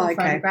 Was a beautiful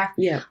photograph.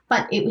 Yeah.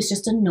 But it was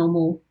just a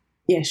normal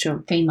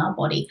female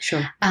body.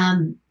 Sure.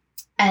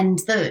 And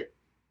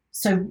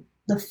so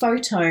the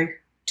photo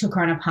took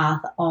her on a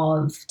path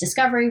of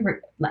discovery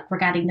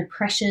regarding the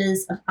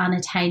pressures of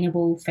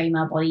unattainable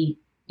female body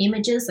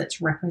images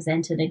that's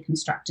represented and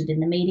constructed in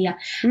the media.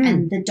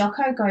 And the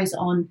doco goes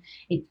on,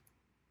 it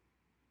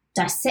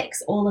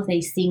dissects all of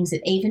these things.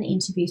 It even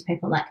interviews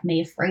people like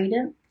Mia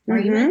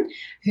Freeman,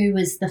 who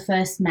was the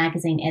first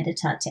magazine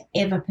editor to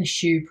ever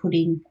pursue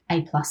putting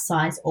a plus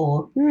size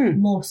or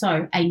more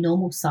so a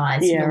normal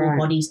size normal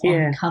bodies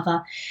on the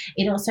cover.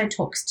 It also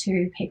talks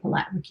to people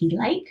like Ricky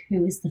Lake,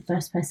 who was the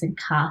first person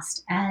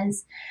cast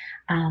as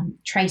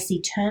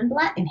Tracy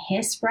Turnblatt in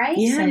Hairspray.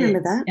 Yeah, I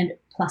remember that. And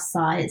plus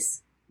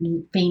size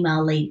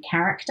female lead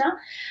character.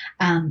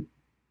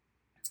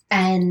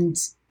 And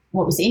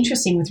what was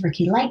interesting with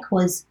Ricky Lake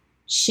was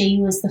she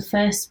wasn't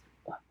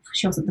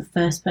the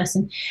first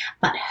person,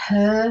 but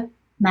her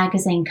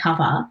magazine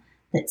cover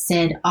that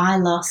said, I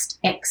lost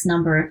X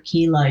number of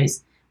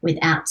kilos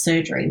without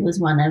surgery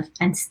was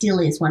and still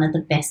is one of the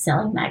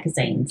best-selling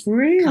magazines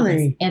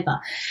covers ever.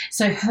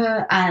 So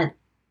her,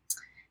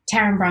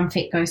 Taryn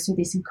Brumfitt goes through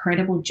this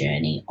incredible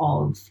journey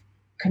of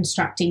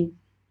constructing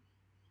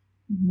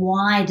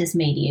why does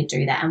media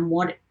do that and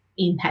what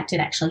impact it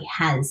actually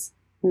has,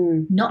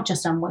 not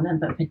just on women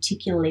but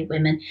particularly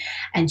women.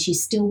 And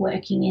she's still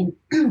working in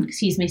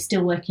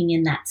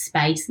that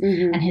space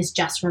and has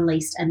just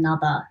released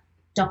another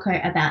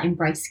doco about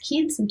Embrace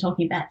Kids and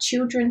talking about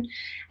children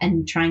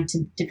and trying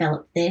to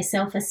develop their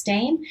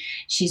self-esteem.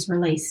 She's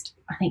released,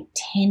 I think,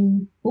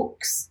 10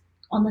 books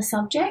on the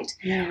subject.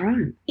 Yeah,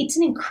 right. It's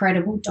an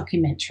incredible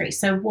documentary.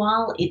 So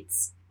while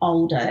it's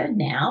older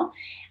now,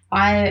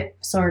 I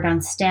saw it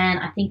on Stan.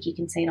 I think you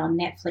can see it on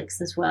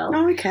Netflix as well.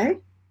 Oh, okay.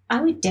 I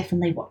would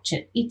definitely watch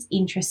it. It's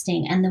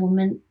interesting. And the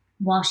woman,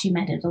 while she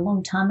made it a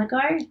long time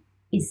ago,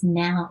 is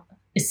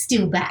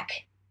still back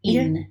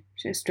in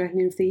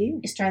Australian of the Year.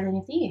 Australian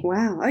of the Year.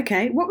 Wow.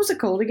 Okay. What was it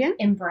called again?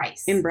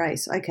 Embrace.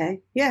 Embrace.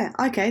 Okay. Yeah.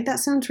 Okay. That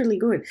sounds really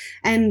good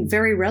and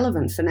very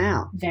relevant for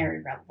now.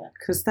 Very relevant.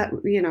 Because that,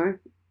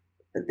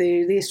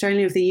 the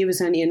Australian of the Year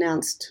was only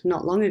announced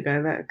not long ago,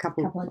 about a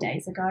couple of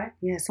days ago.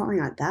 Yeah, something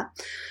like that.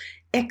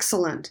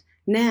 Excellent.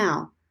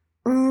 Now,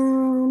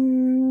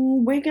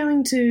 we're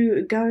going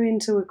to go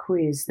into a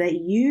quiz that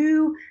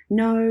you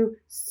know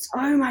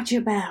so much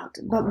about,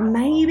 but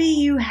maybe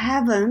you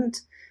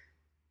haven't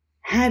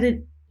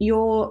had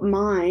your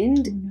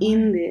mind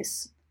in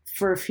this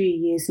for a few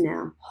years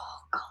now. Oh,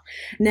 God.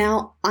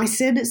 Now, I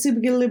said it's a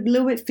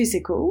little bit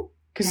physical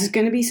because there's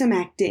going to be some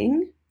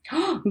acting,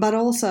 but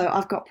also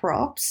I've got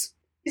props.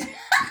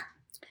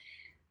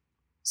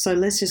 So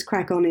let's just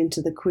crack on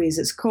into the quiz.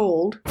 It's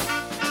called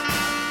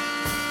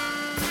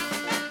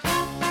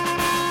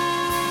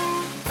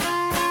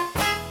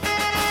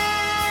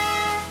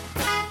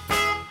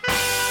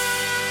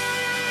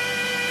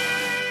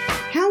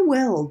How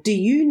well do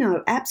you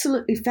know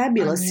Absolutely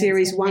Fabulous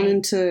Series 1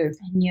 and 2?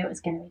 I knew it was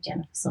going to be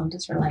Jennifer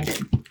Saunders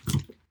related.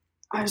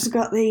 I've just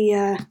got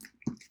the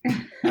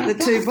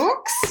 2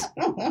 books.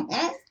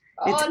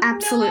 It's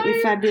Absolutely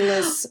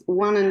Fabulous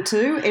 1 and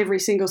 2, every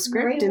single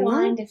script.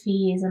 Rewind a few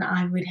years and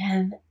I would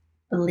have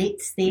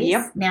blitzed this.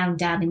 Yep. Now I'm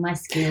doubting my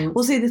skills.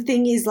 Well, see, the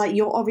thing is,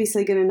 you're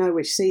obviously going to know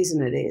which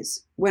season it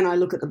is when I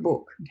look at the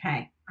book.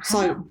 Okay.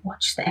 I haven't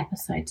watched the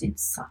episodes in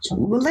such a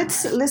long time. Well,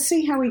 let's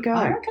see how we go.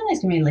 I reckon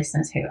there's going to be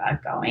listeners who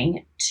are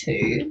going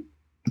to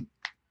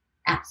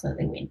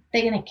absolutely win.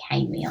 They're going to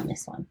cane me on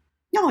this one.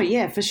 Oh,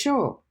 yeah, for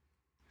sure.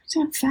 It's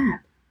not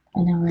fab. I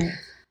know.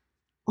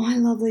 Oh, I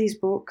love these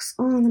books.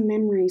 Oh, the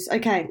memories.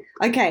 Okay.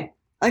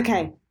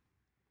 I'm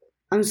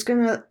just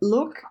going to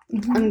look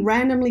and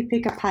randomly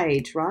pick a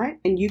page, right?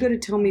 And you got to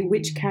tell me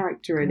which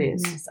character it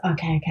is.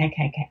 Okay.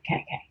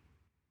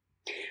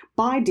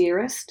 Bye,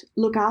 dearest.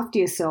 Look after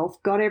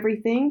yourself. Got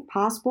everything?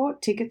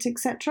 Passport, tickets,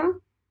 etc.?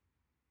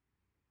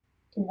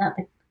 Is that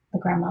the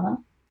grandmother?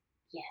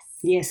 Yes.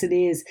 Yes, it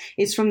is.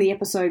 It's from the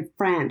episode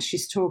France.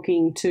 She's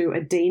talking to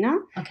Adina.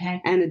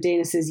 Okay. And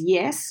Adina says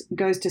yes,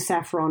 goes to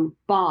Saffron,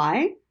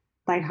 bye.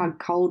 They hug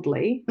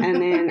coldly.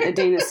 And then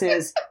Adina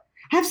says,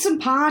 have some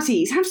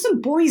parties, have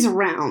some boys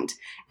around.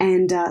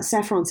 And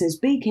Saffron says,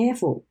 be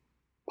careful.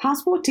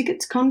 Passport,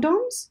 tickets,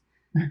 condoms?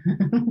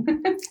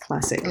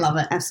 Classic. Love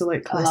it.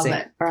 Absolute classic.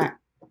 Love it.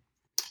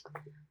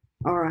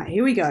 All right,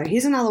 here we go.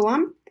 Here's another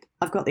one.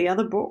 I've got the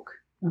other book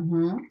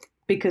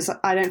because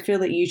I don't feel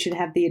that you should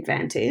have the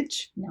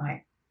advantage. No.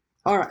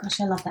 All right. Gosh,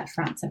 I love that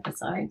France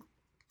episode.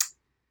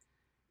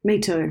 Me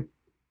too.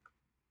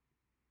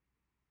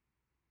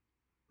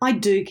 I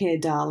do care,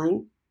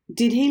 darling.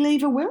 Did he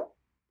leave a will?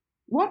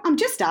 What? I'm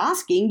just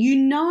asking.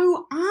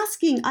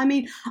 Asking. I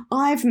mean,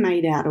 I've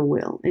made out a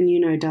will,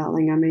 and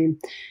darling, I mean,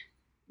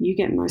 you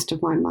get most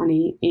of my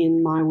money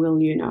in my will,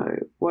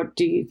 What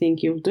do you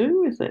think you'll do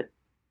with it,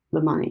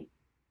 the money?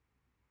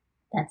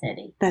 That's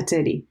Eddie. That's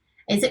Eddie.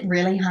 Is it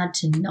really hard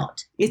to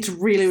not? It's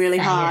really, really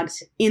hard.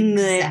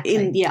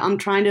 I'm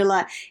trying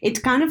to it's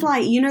kind of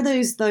like,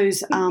 those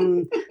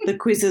the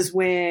quizzes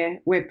where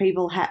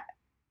people have,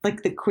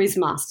 like the quiz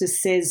master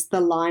says the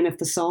line of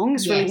the song,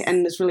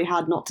 and it's really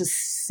hard not to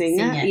sing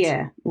it.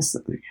 Yeah.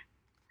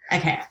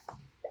 Okay.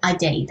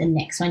 ID, the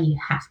next one you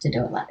have to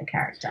do it like the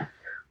character.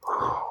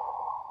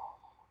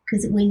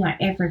 Because we know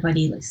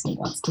everybody listening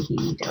wants to hear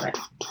you do it.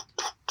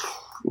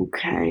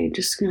 Okay,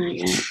 just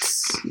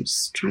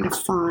trying to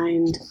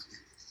find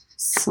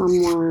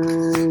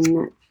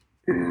someone.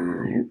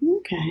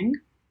 Okay.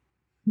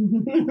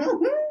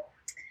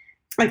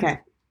 Okay.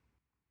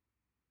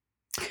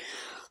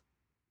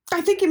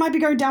 I think he might be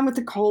going down with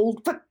the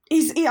cold, but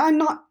he's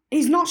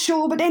not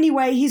sure. But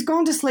anyway, he's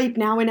gone to sleep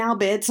now in our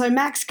bed, so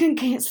Max can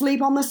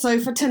sleep on the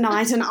sofa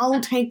tonight, and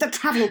I'll take the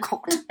travel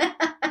cot.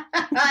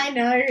 I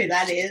know who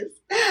that is.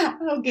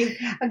 I'll give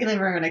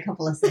everyone a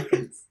couple of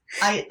seconds.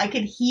 I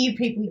can hear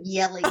people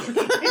yelling at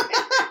me.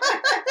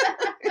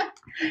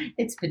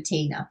 It's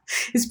Bettina.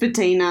 It's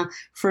Bettina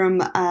from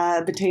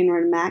Bettina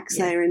and Max.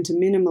 Yeah. They're into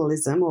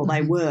minimalism, or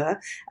they were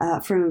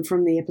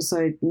from the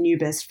episode New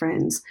Best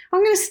Friends.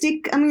 I'm going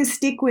to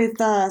stick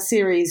with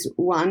series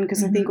 1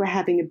 because I think we're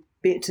having a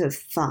bit of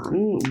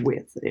fun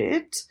with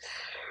it.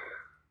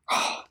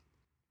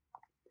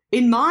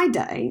 In my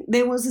day,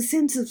 there was a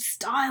sense of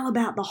style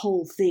about the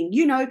whole thing.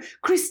 You know,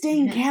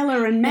 Christine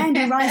Keller and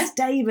Mandy Rice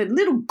David,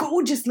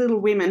 gorgeous little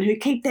women who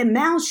keep their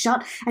mouths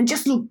shut and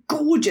just look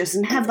gorgeous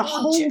and have the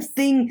whole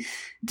thing,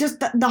 just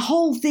the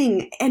whole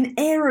thing, an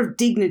air of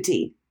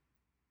dignity.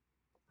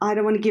 I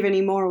don't want to give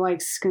any more away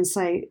because I can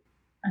say...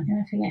 I'm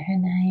going to forget her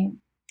name.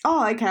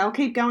 Oh, okay, I'll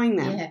keep going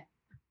then. Yeah.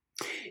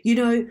 You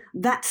know,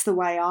 that's the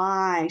way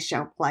I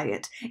shall play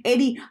it.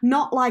 Eddie,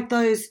 not like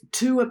those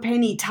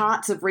 2-a-penny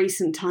tarts of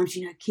recent times,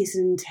 you know, kiss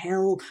and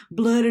tell,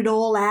 blurt it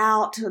all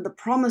out, the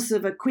promise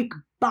of a quick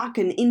buck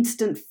and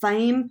instant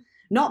fame.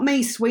 Not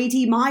me,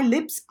 sweetie, my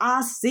lips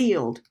are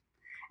sealed.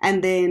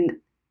 And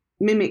then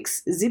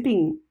mimics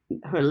zipping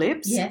her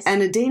lips. Yes.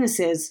 And Adina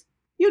says,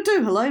 "You'll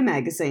do Hello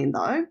Magazine,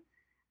 though."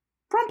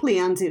 Promptly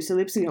unzips her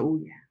lips and goes, "Oh,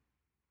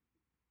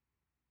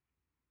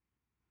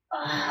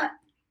 yeah."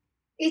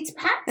 It's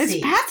Patsy. It's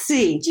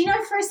Patsy. Do you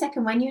know for a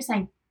second when you were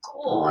saying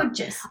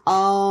gorgeous?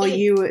 Oh,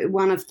 you were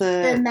one of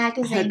The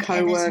magazine her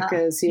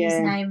co-workers, editor, yeah.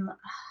 His name, I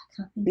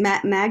can't think.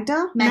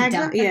 Magda?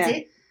 That's yeah.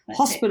 it. That's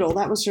Hospital.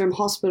 That was from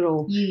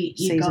Hospital. You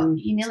season.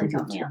 nearly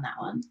got me on that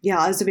one. Yeah,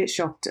 I was a bit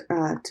shocked,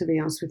 to be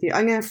honest with you.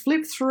 I'm going to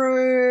flip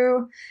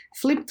through.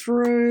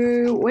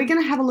 We're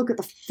going to have a look at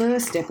the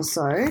first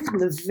episode,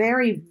 the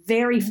very,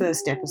 very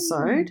first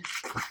episode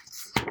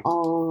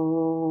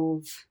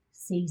of...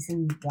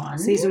 Season 1.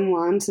 Season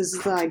 1. So this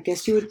is, I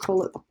guess you would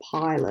call it the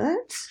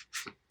pilot.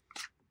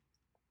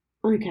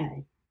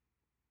 Okay.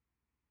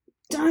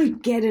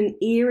 Don't get an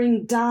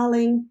earring,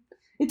 darling.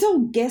 It's all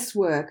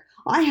guesswork.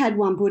 I had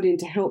one put in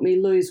to help me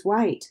lose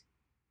weight.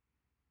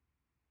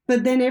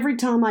 But then every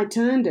time I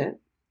turned it,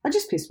 I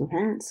just pissed my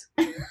pants.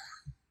 What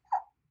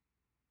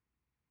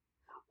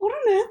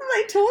on earth are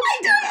they talking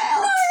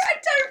about? I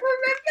don't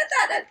remember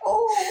that at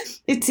all.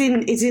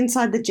 It's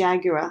inside the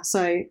Jaguar.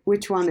 So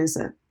which one is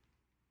it?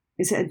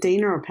 Is it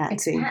Adina or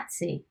Patsy? It's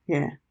Patsy.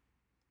 Yeah.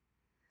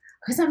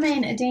 Because, I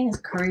mean, Adina's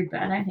crude,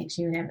 but I don't think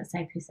she would ever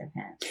say piss her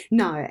pants.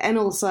 No, and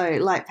also,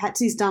 like,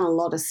 Patsy's done a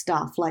lot of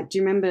stuff. Like, do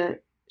you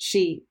remember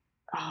she...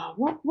 Oh,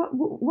 what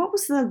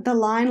was the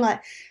line?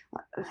 Like,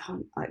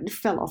 it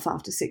fell off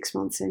after 6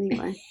 months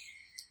anyway.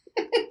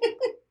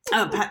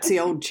 Oh, Patsy,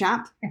 old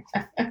chap.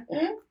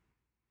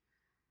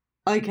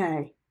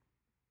 Okay.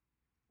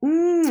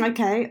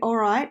 Okay, all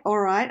right.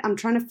 I'm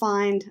trying to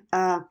find...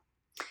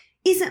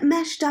 Is it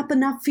mashed up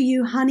enough for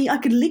you, honey? I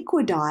could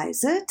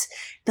liquidize it.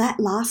 That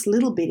last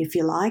little bit, if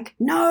you like.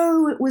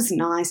 No, it was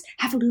nice.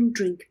 Have a little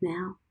drink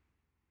now.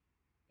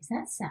 Is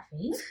that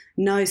Safi?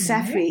 No,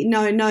 Safi.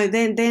 No.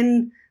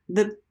 Then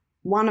the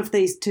one of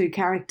these two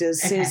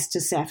characters says to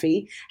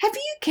Safi, "Have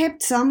you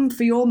kept some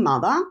for your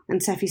mother?" And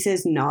Safi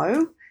says,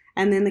 "No."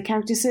 And then the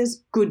character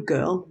says, "Good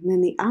girl." And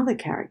then the other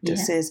character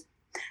says,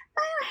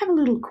 "May I have a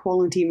little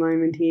quality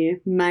moment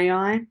here? May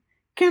I?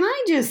 Can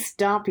I just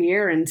stop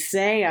here and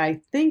say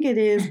I think it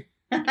is...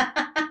 Can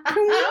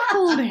we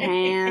hold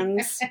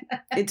hands?"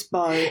 It's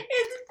Bo.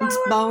 It's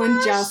Bo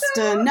and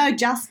Justin. No,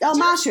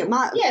 Marshall.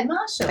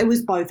 Marshall. It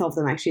was both of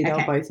them, actually. They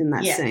were both in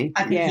that scene.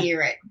 I could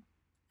hear it.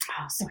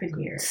 Oh, so I could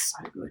hear it.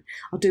 So good.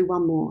 I'll do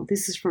one more.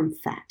 This is from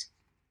Fat.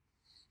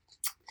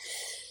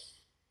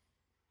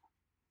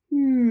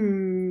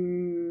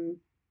 Well,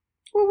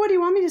 what do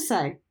you want me to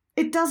say?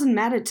 It doesn't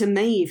matter to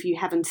me if you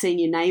haven't seen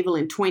your navel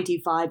in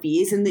 25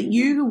 years and that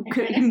you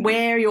can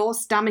wear your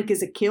stomach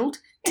as a kilt.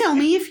 Tell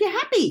me if you're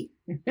happy.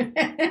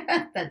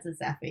 That's a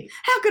Safi.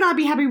 How can I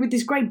be happy with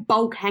this great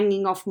bulk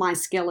hanging off my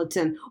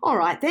skeleton? All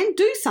right, then,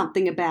 do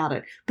something about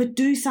it. But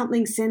do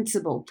something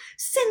sensible.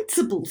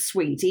 Sensible,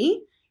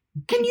 sweetie.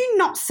 Can you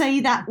not say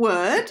that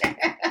word?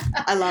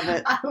 I love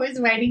it. I was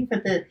waiting for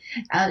the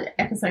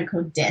episode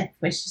called Death,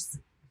 where she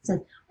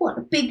said, "What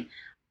a big,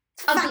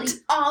 ugly,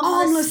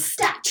 armless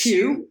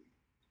statue."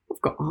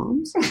 I've got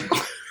arms.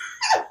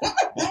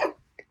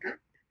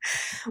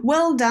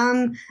 Well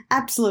done.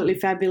 Absolutely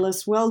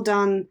fabulous. Well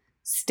done,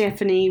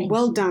 Stephanie. Thank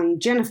well you. done,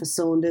 Jennifer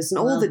Saunders, and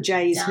all the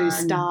Jays who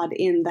starred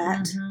in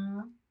that. Mm-hmm.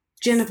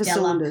 Jennifer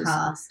Stellar Saunders,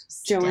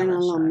 cast. Joanna Stellar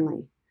show.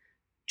 Lumley,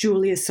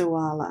 Julia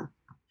Sawala,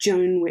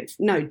 June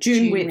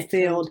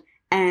Whitfield,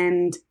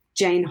 and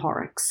Jane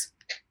Horrocks.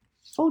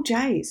 All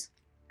Jays.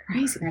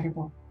 Crazy.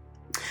 Incredible.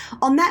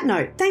 On that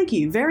note, thank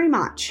you very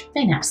much.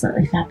 Been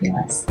absolutely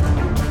fabulous.